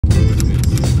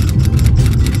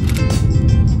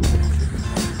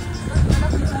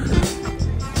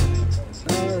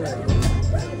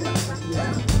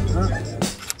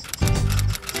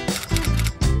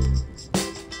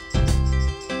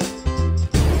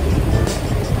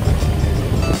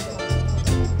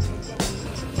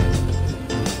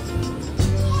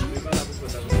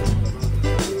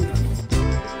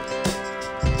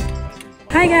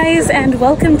Hi guys, and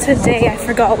welcome today. I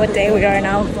forgot what day we are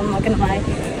now, I'm not gonna lie.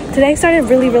 Today started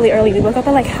really early. We woke up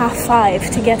at like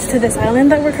 5:30 to get to this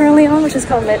island that we're currently on, which is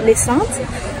called Les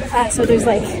Saintes. So there's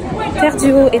like Terre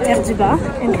du Haut et Terre du Bas,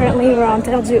 and currently we're on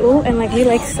Terre du Haut, and like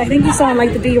I think you saw in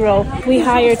like the B-roll, we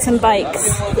hired some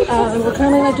bikes. And we're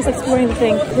currently like just exploring the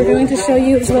thing. We're going to show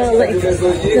you as well like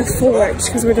the forge,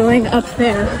 because we're going up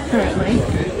there currently.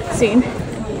 Soon.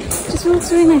 Just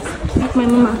looks really nice, like my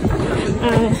mama.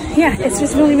 Yeah, it's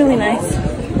just really nice.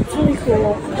 It's really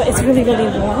cool, but it's really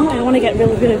warm. I want to get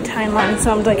really tan line,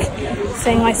 so I'm like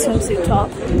staying in my swimsuit top.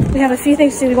 We have a few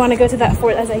things to do. We want to go to that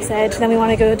fort, as I said, then we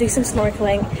want to go do some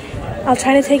snorkeling. I'll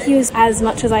try to take you as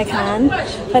much as I can,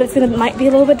 but might be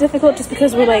a little bit difficult just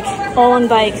because we're like all on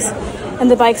bikes, and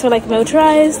the bikes are like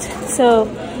motorized, so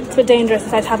it's a bit dangerous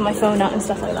if I have my phone out and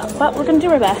stuff like that. But we're gonna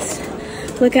do our best.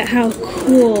 Look at how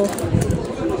cool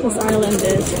this island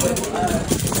is.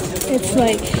 It's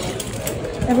like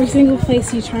every single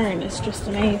place you turn is just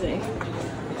amazing.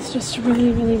 It's just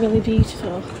really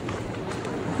beautiful.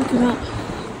 Look at that.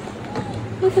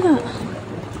 Look at that.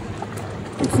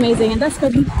 It's amazing. And that's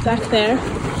Guadeloupe back there.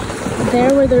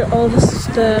 There where there are all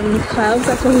the clouds,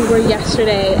 that's where we were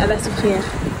yesterday at basse-terre.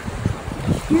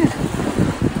 Yeah.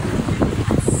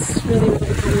 It's really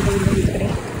pretty.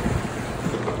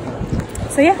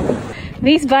 So yeah,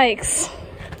 these bikes,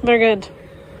 they're good.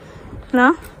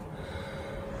 No?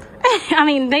 I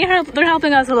mean, they're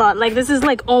helping us a lot. Like, this is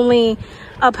like only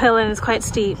uphill and it's quite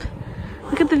steep.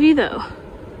 Look at the view though.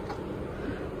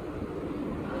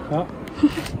 Oh.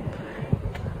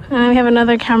 And we have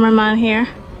another cameraman here.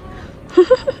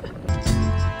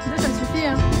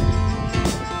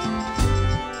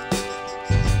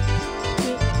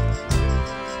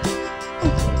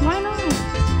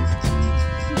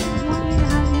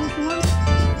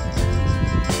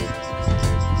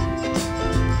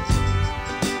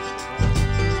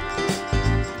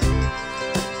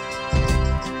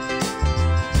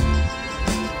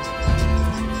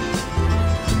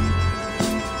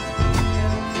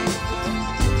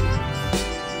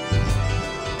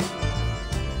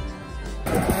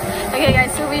 Okay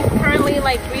guys, so we've currently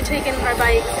like retaken our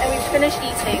bikes and we've finished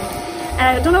eating. And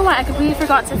I don't know why, I completely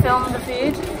forgot to film the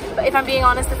food. But if I'm being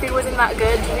honest, the food wasn't that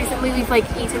good. Recently we've like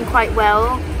eaten quite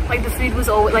well. Like the food was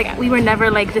always, like we were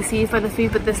never like deceived by the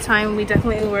food, but this time we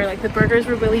definitely were. Like the burgers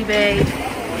were really big.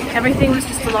 Everything was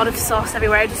just a lot of sauce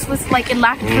everywhere. It just was like, it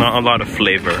lacked... Not a lot of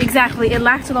flavor. Exactly, it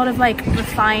lacked a lot of like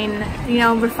refined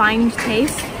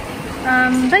taste.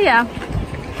 But yeah.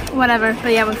 Whatever,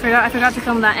 but yeah, I forgot to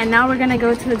film that, and now we're gonna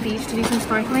go to the beach to do some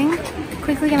snorkeling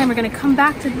quickly, and then we're gonna come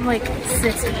back to the like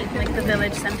city, like the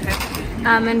village center,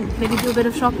 and maybe do a bit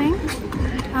of shopping,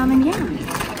 and yeah,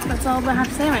 that's all I have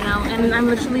to say right now. And I'm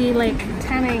literally like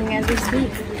tanning as we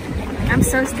speak. I'm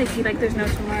so sticky, like there's no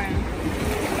tomorrow.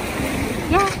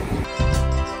 Yeah.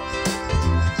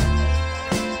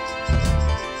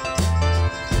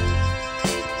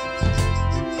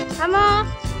 Mama,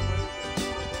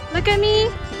 look at me.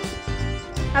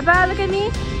 Abba, look at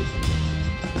me.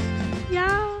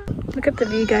 Yeah. Look at the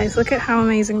view, guys. Look at how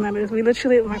amazing that is. We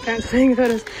literally, my parents are taking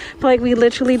photos, but like we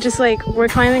literally just like, we're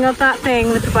climbing up that thing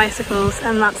with the bicycles,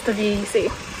 and that's the view you see.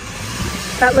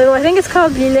 That little, I think it's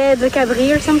called L'Île de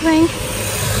Cabri or something.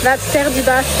 That's Terre du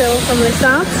Bas still from Les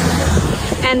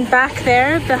Saintes. And back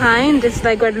there behind is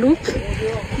like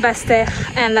Guadeloupe, basse-terre,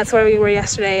 and that's where we were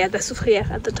yesterday at basse-terre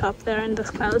at the top there in the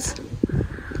clouds.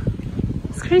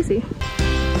 It's crazy.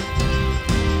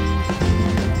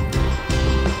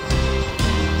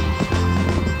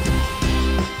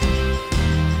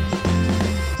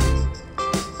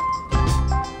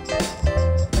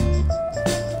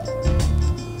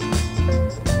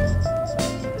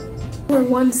 For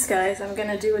once, guys, I'm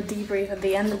gonna do a debrief at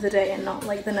the end of the day and not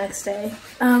like the next day.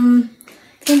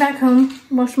 Came back home,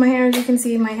 washed my hair. As you can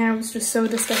see, my hair was just so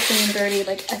disgusting and dirty.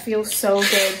 Like, I feel so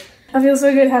good. I feel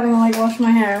so good having like washed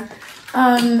my hair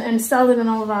and styled it and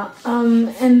all of that.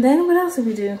 And then what else did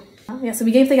we do? Yeah, so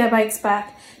we gave the guy bikes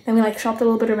back. Then we like shopped a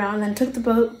little bit around and then took the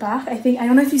boat back. I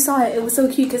don't know if you saw it. It was so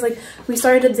cute because like we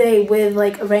started the day with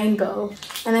like a rainbow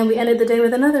and then we ended the day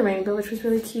with another rainbow, which was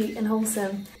really cute and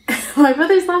wholesome. My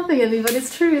brother's laughing at me, but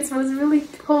it's true. It was a really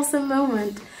wholesome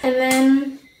moment. And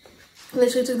then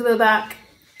literally took the boat back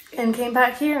and came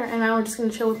back here, and now we're just gonna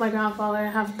chill with my grandfather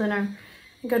and have dinner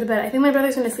and go to bed. I think my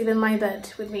brother's gonna sleep in my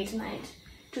bed with me tonight,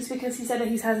 just because he said that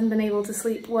he hasn't been able to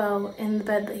sleep well in the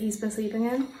bed that he's been sleeping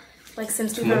in. Like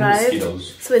since we've arrived.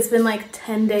 Mosquitoes. So it's been like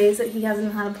 10 days that he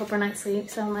hasn't had a proper night's sleep.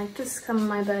 So I'm like, just come in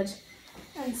my bed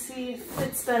and see if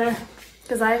it's better.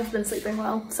 Because I've been sleeping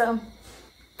well. So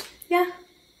yeah,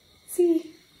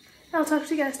 see. I'll talk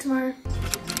to you guys tomorrow.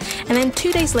 And then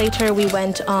 2 days later, we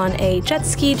went on a jet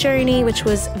ski journey, which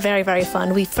was very, very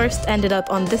fun. We first ended up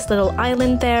on this little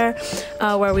island there,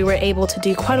 where we were able to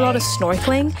do quite a lot of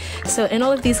snorkeling. So in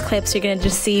all of these clips, you're gonna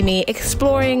just see me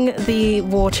exploring the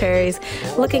waters,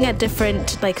 looking at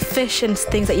different like fish and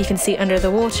things that you can see under the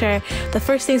water. The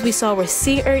first things we saw were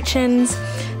sea urchins.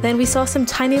 Then we saw some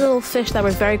tiny little fish that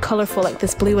were very colorful, like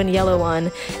this blue and yellow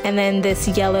one, and then this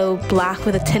yellow black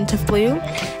with a tint of blue.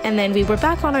 And then we were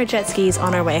back on our jet skis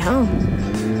on our way home.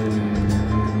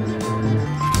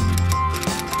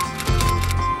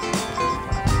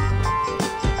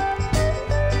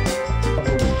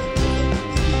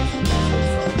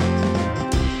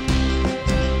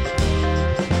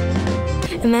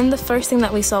 And then the first thing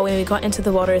that we saw when we got into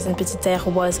the waters in Petite-Terre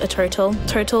was a turtle.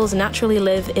 Turtles naturally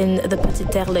live in the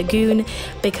Petite-Terre lagoon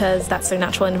because that's their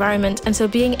natural environment. And so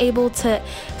being able to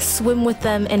swim with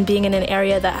them and being in an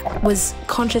area that was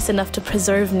conscious enough to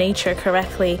preserve nature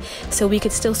correctly so we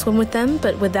could still swim with them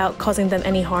but without causing them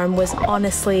any harm was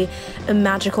honestly a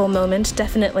magical moment,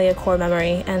 definitely a core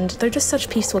memory. And they're just such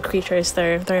peaceful creatures,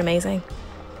 they're amazing.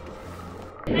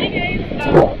 Hi guys,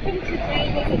 welcome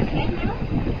to Twain.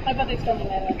 I got this filming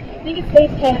later. I think it's day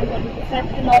 10, but it's set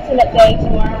an alternate day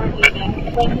tomorrow we're leaving.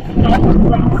 Twain is like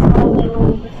a small little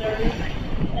reserve,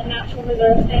 a natural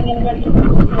reserve thing in Guadeloupe.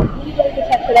 Really really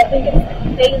protected. I think it's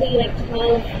daily like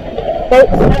 12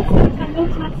 boats maximum, 10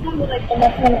 boats maximum, with like the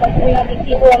maximum of like 300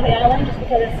 people on the island, just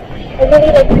because it's a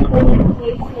really like important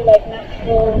place for like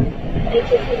natural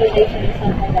nature civilization and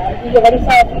stuff like that. We already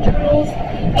saw a few turtles.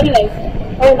 Anyways,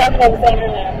 going back to what I was saying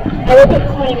earlier, I woke up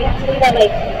this morning, we had to leave at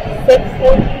like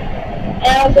 6:30, and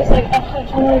I was just like, oh, I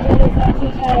don't want to do this, I'm too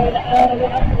tired, I want to go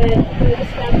up to bed, so we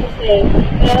just got to stay.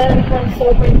 And I'm so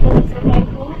grateful, so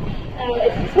thankful.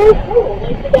 It's so cool,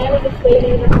 like the guy was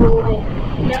explaining the whole like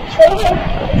natural,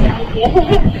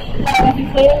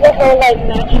 explaining the whole like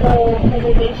natural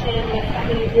preservation that's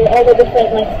happening through all the different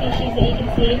like species that you can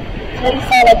see. So I just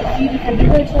saw like a few different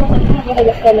turtles, like I don't know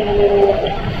what's filming under the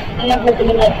water. And I'm hoping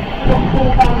to like pull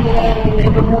down the water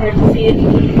in the water to see a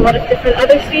lot of different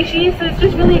other species. So it's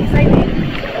just really exciting.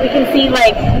 We can see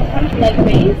like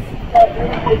rays, the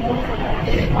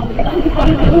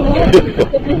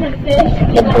different fish,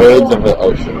 the birds of the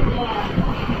ocean. Yeah.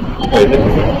 And then we can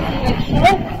see like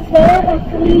sharks as well,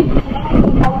 hopefully.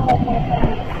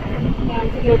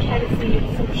 To go try to see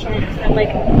some sharks and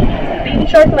like baby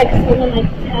sharks like swimming like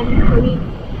 10, 20.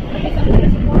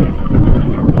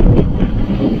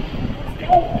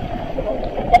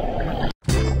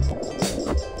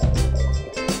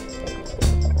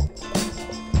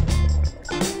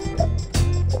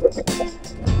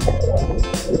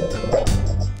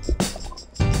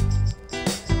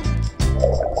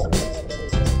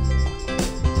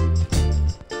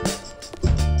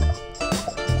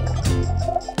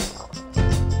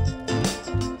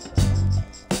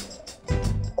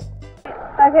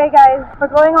 Okay guys,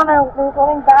 we're going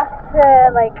back to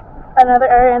like another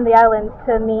area in the island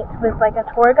to meet with like a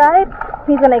tour guide.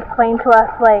 He's gonna explain to us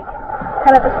like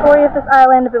kind of the story of this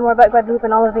island, a bit more about Guadeloupe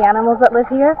and all of the animals that live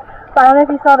here. So I don't know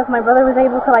if you saw this, my brother was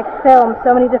able to like film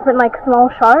so many different like small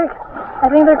sharks. I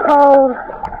think they're called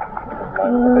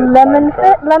lemon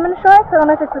sharks. I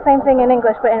don't know if it's the same thing in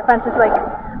English, but in French it's like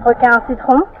requin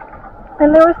citron.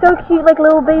 And they were so cute, like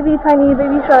little tiny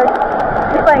baby sharks.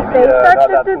 Just like baby sharks.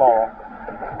 Not that small.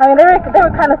 I mean, they were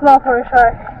kind of small for a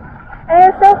shark.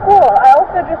 And it's so cool. I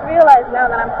also just realized now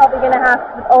that I'm probably going to have,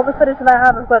 with all the footage that I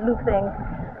have of Guadeloupe things,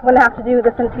 I'm going to have to do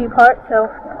this in 2 parts, so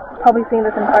probably seeing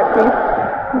this in part 2.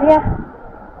 And yeah,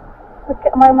 look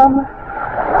at my mama.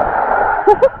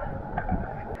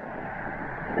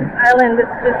 This island is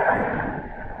just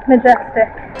majestic.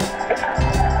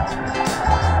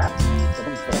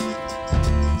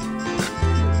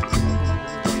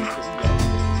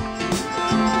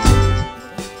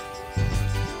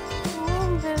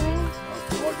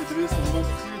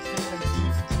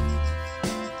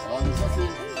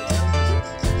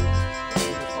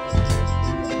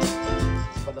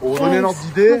 Pour vous donner un ordre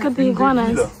d'idée,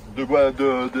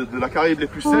 de la Caraïbe les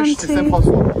plus sèches, c'est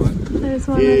Saint-François.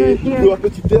 Et l'eau à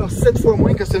Petite-Terre 7 fois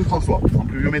moins qu'à Saint-François en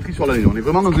pluviométrie sur l'année. On est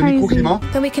vraiment dans un microclimat.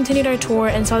 Then we continued our tour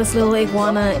and saw this little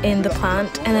iguana in the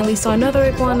plant, and then we saw another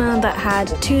iguana that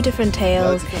had 2 different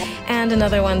tails, and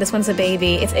another one, this one's a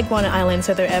baby. It's Iguana Island,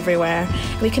 so they're everywhere.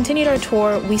 We continued our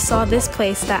tour. We saw this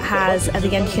place that has, at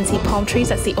the end you can see palm trees.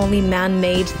 That's the only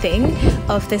man-made thing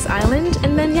of this island.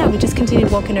 And then yeah, we just continued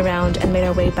walking around and made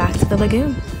our way back to the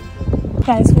lagoon.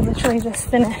 Guys, we literally just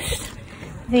finished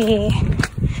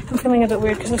I'm feeling a bit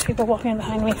weird because there's people walking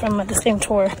behind me from the same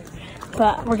tour,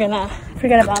 but we're gonna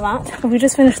forget about that. But we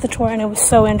just finished the tour and it was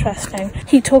so interesting.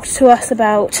 He talked to us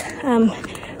about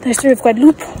the history of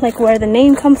Guadeloupe, like where the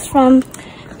name comes from,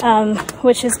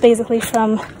 which is basically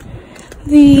from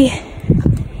the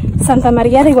Santa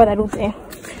Maria de Guadalupe,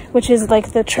 which is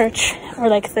like the church, or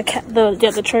like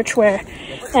the church where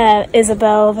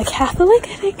Isabel the Catholic,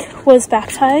 I think, was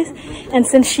baptized. And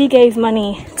since she gave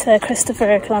money to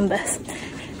Christopher Columbus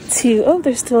to, oh,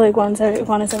 there's still iguanas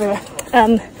everywhere.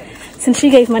 Since she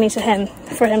gave money to him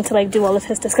for him to like do all of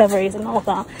his discoveries and all of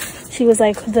that, she was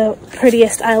like, the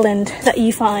prettiest island that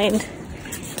you find,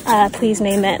 please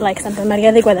name it like Santa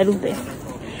Maria de Guadalupe.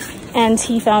 And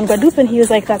he found Guadeloupe and he was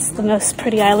like, that's the most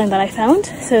pretty island that I found.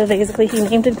 So basically he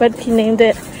named it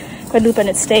Guadeloupe and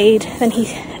it stayed. Then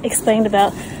he explained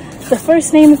about the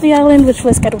first name of the island, which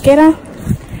was Caruquera,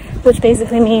 which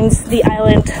basically means the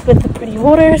island with the pretty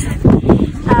waters.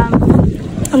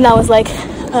 And that was like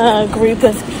a group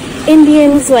of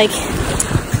Indians, like,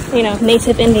 you know,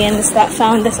 native Indians that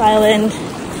found this island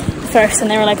first, and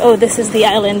they were like, oh, this is the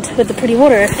island with the pretty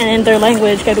water, and in their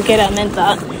language, Caruquera meant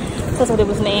that. That's what it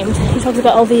was named. He talks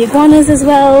about all the iguanas as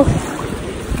well,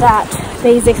 that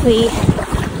basically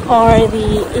are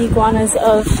the iguanas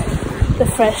of the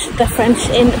French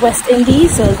in West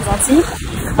Indies, so Zazi,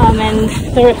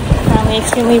 and they're apparently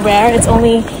extremely rare. It's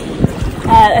only,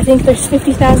 I think there's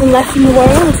 50,000 left in the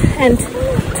world, and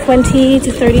 20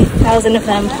 to 30,000 of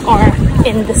them are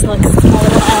in this like small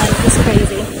little island. It's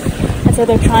crazy. And so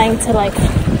they're trying to like,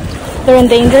 they're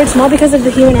endangered, not because of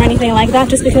the human or anything like that,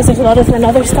 just because there's a lot of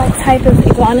another type of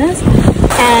iguanas,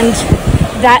 and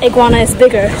that iguana is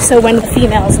bigger. So when the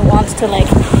females want to like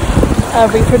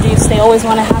reproduce, they always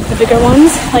want to have the bigger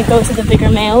ones, like go to the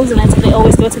bigger males, and then so they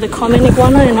always go to the common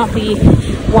iguana and not the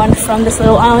one from this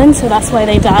little island. So that's why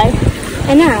they die.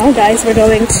 And now, guys, we're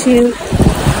going to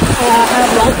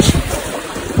have lunch,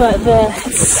 but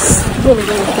it's really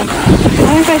fun. I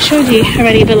don't know if I showed you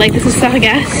already, but like this is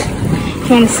Sargasse. If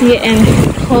you want to see it in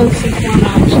close, you can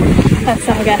watch. That's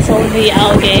Sargasse, all of the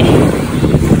algae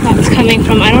that's coming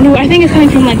from, I don't know, I think it's coming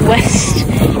from like West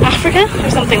Africa or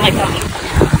something like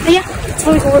that. But yeah, it's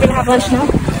really cool. We're gonna have lunch now,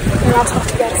 and I'll talk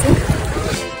to you guys soon.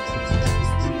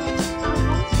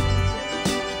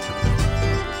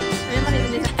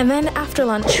 And then after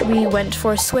lunch we went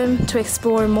for a swim to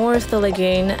explore more of the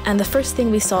lagoon, and the first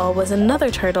thing we saw was another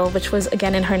turtle, which was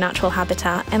again in her natural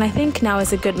habitat. And I think now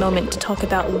is a good moment to talk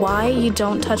about why you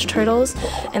don't touch turtles,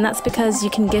 and that's because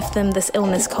you can give them this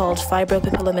illness called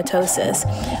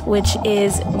fibropapillomatosis, which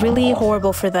is really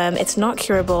horrible for them. It's not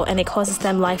curable and it causes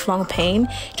them lifelong pain.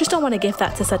 You just don't want to give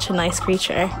that to such a nice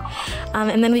creature.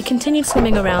 And then we continued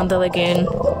swimming around the lagoon,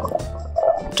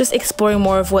 just exploring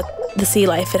more of what the sea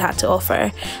life it had to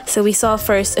offer. So we saw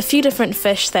first a few different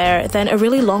fish there, then a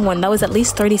really long one that was at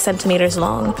least 30 centimeters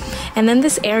long, and then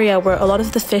this area where a lot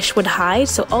of the fish would hide,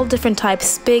 so all different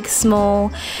types, big, small,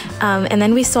 and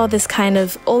then we saw this kind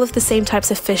of all of the same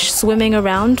types of fish swimming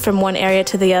around from one area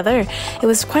to the other. It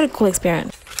was quite a cool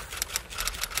experience.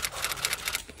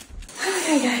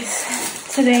 Okay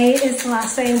guys, today is the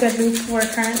last day in Guadeloupe. We're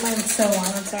currently, I'm so warm,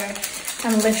 I'm sorry.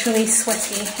 I'm literally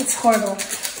sweaty. It's horrible.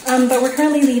 But we're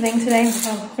currently leaving today.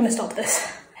 Oh, I'm gonna stop this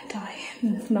and die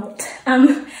and melt.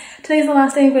 Today's the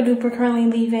last day in Guadeloupe. We're currently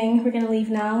leaving. We're gonna leave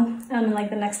now, in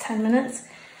like the next 10 minutes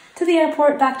to the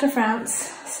airport back to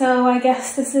France. So I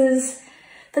guess this is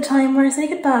the time where I say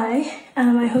goodbye.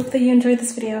 I hope that you enjoyed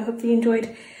this video. I hope that you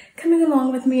enjoyed coming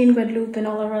along with me in Guadeloupe and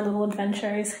all of our little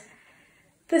adventures.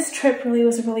 This trip really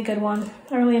was a really good one.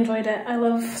 I really enjoyed it. I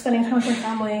love spending time with my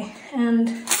family, and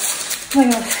oh my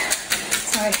god,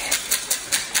 sorry.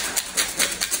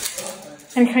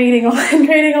 And creating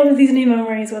all of these new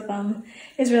memories with them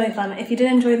is really fun. If you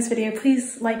did enjoy this video,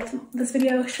 please like this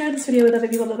video, share this video with other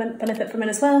people that will benefit from it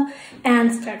as well, and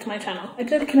subscribe to my channel. I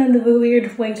did it kind of a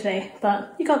weird way today,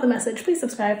 but you got the message. Please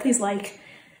subscribe, please like,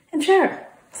 and share.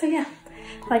 So yeah,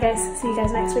 bye guys, see you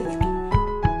guys next week.